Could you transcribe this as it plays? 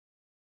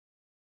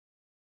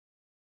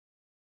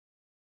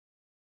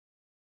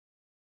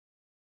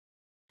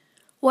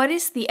What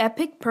is the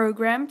EPIK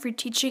program for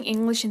teaching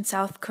English in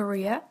South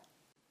Korea?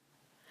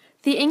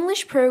 The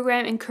English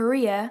program in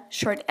Korea,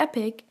 short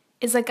EPIK,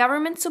 is a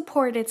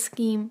government-supported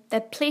scheme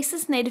that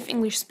places native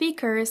English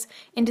speakers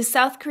into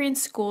South Korean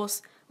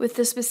schools with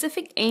the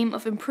specific aim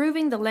of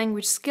improving the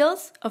language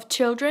skills of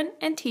children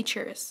and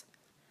teachers.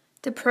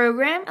 The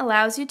program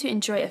allows you to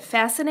enjoy a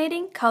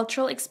fascinating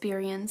cultural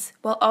experience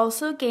while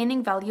also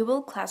gaining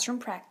valuable classroom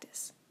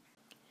practice.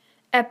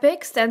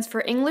 EPIK stands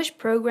for English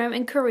Program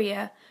in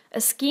Korea, a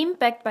scheme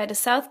backed by the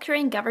South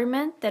Korean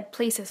government that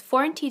places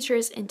foreign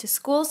teachers into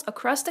schools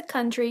across the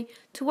country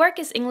to work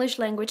as English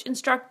language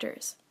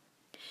instructors.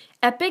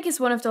 EPIK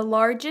is one of the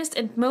largest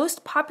and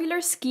most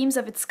popular schemes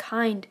of its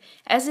kind,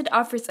 as it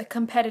offers a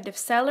competitive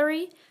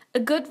salary, a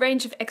good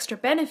range of extra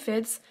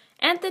benefits,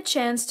 and the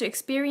chance to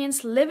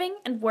experience living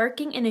and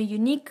working in a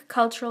unique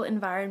cultural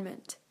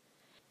environment.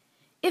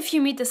 If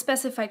you meet the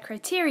specified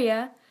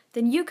criteria,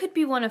 then you could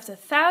be one of the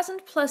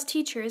 1,000+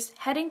 teachers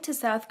heading to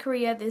South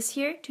Korea this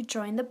year to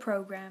join the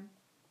program.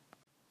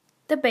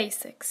 The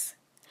basics.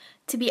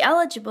 To be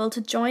eligible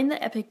to join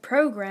the EPIK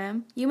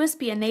program, you must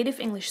be a native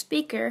English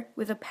speaker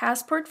with a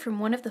passport from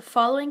one of the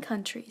following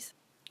countries: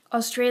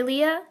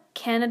 Australia,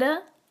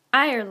 Canada,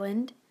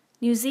 Ireland,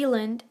 New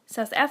Zealand,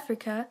 South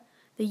Africa,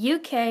 the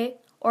UK,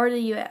 or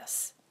the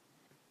US.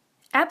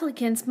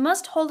 Applicants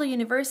must hold a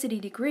university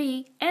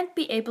degree and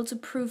be able to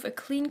prove a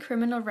clean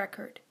criminal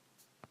record.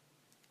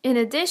 In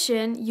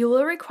addition, you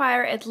will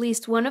require at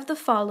least one of the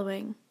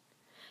following: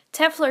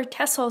 TEFL or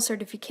TESOL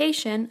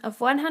certification of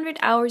 100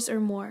 hours or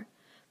more.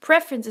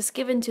 Preference is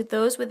given to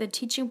those with a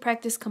teaching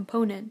practice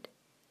component.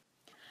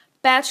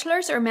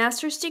 Bachelor's or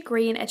master's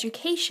degree in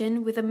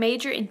education with a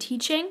major in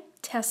teaching,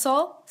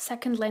 TESOL,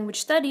 second language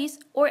studies,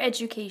 or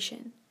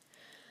education.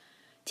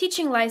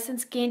 Teaching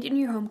license gained in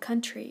your home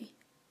country.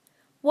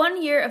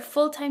 1 year of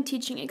full-time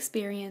teaching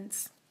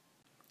experience.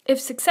 If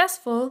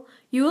successful,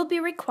 you will be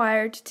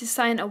required to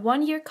sign a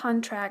 1-year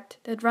contract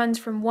that runs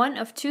from one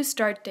of 2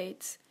 start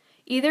dates,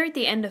 either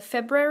the end of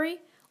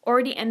February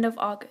or the end of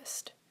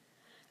August.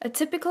 A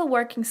typical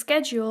working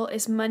schedule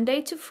is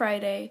Monday to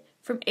Friday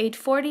from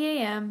 8:40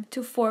 a.m.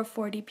 to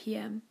 4:40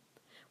 p.m.,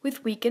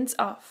 with weekends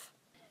off.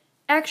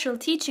 Actual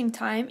teaching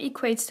time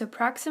equates to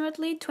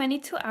approximately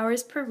 22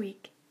 hours per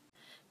week.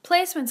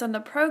 Placements on the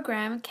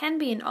program can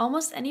be in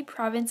almost any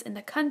province in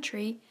the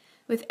country,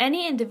 with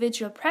any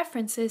individual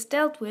preferences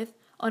dealt with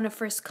on a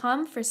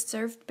first-come,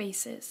 first-served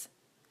basis.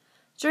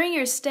 During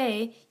your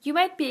stay, you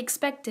might be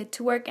expected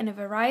to work in a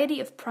variety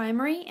of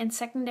primary and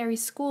secondary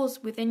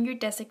schools within your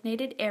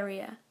designated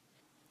area.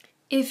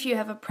 If you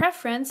have a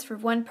preference for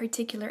one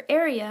particular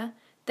area,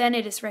 then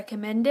it is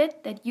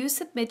recommended that you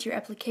submit your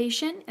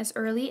application as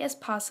early as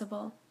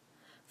possible.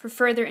 For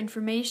further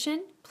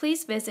information,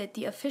 please visit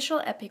the official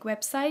EPIK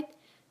website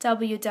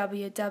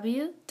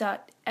www.epik.go.kr.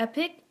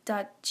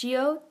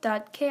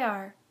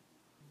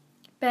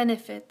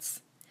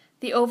 Benefits.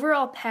 The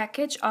overall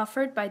package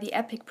offered by the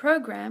EPIK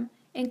program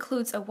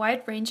includes a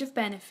wide range of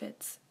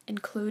benefits,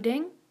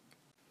 including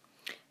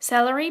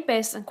salary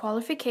based on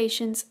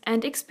qualifications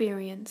and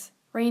experience,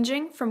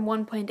 ranging from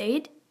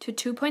 1.8 to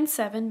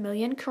 2.7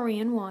 million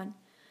Korean won,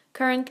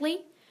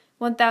 currently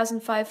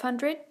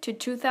 $1,500 to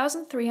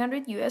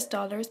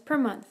 $2,300 per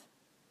month.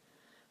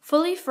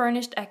 Fully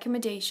furnished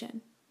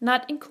accommodation,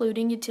 not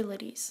including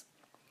utilities.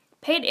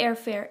 Paid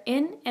airfare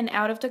in and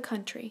out of the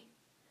country.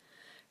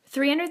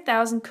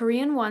 300,000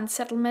 Korean won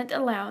settlement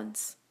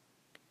allowance.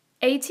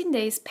 18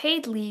 days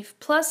paid leave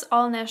plus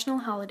all national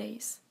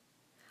holidays.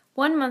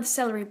 1 month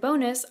salary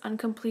bonus on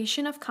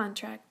completion of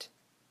contract.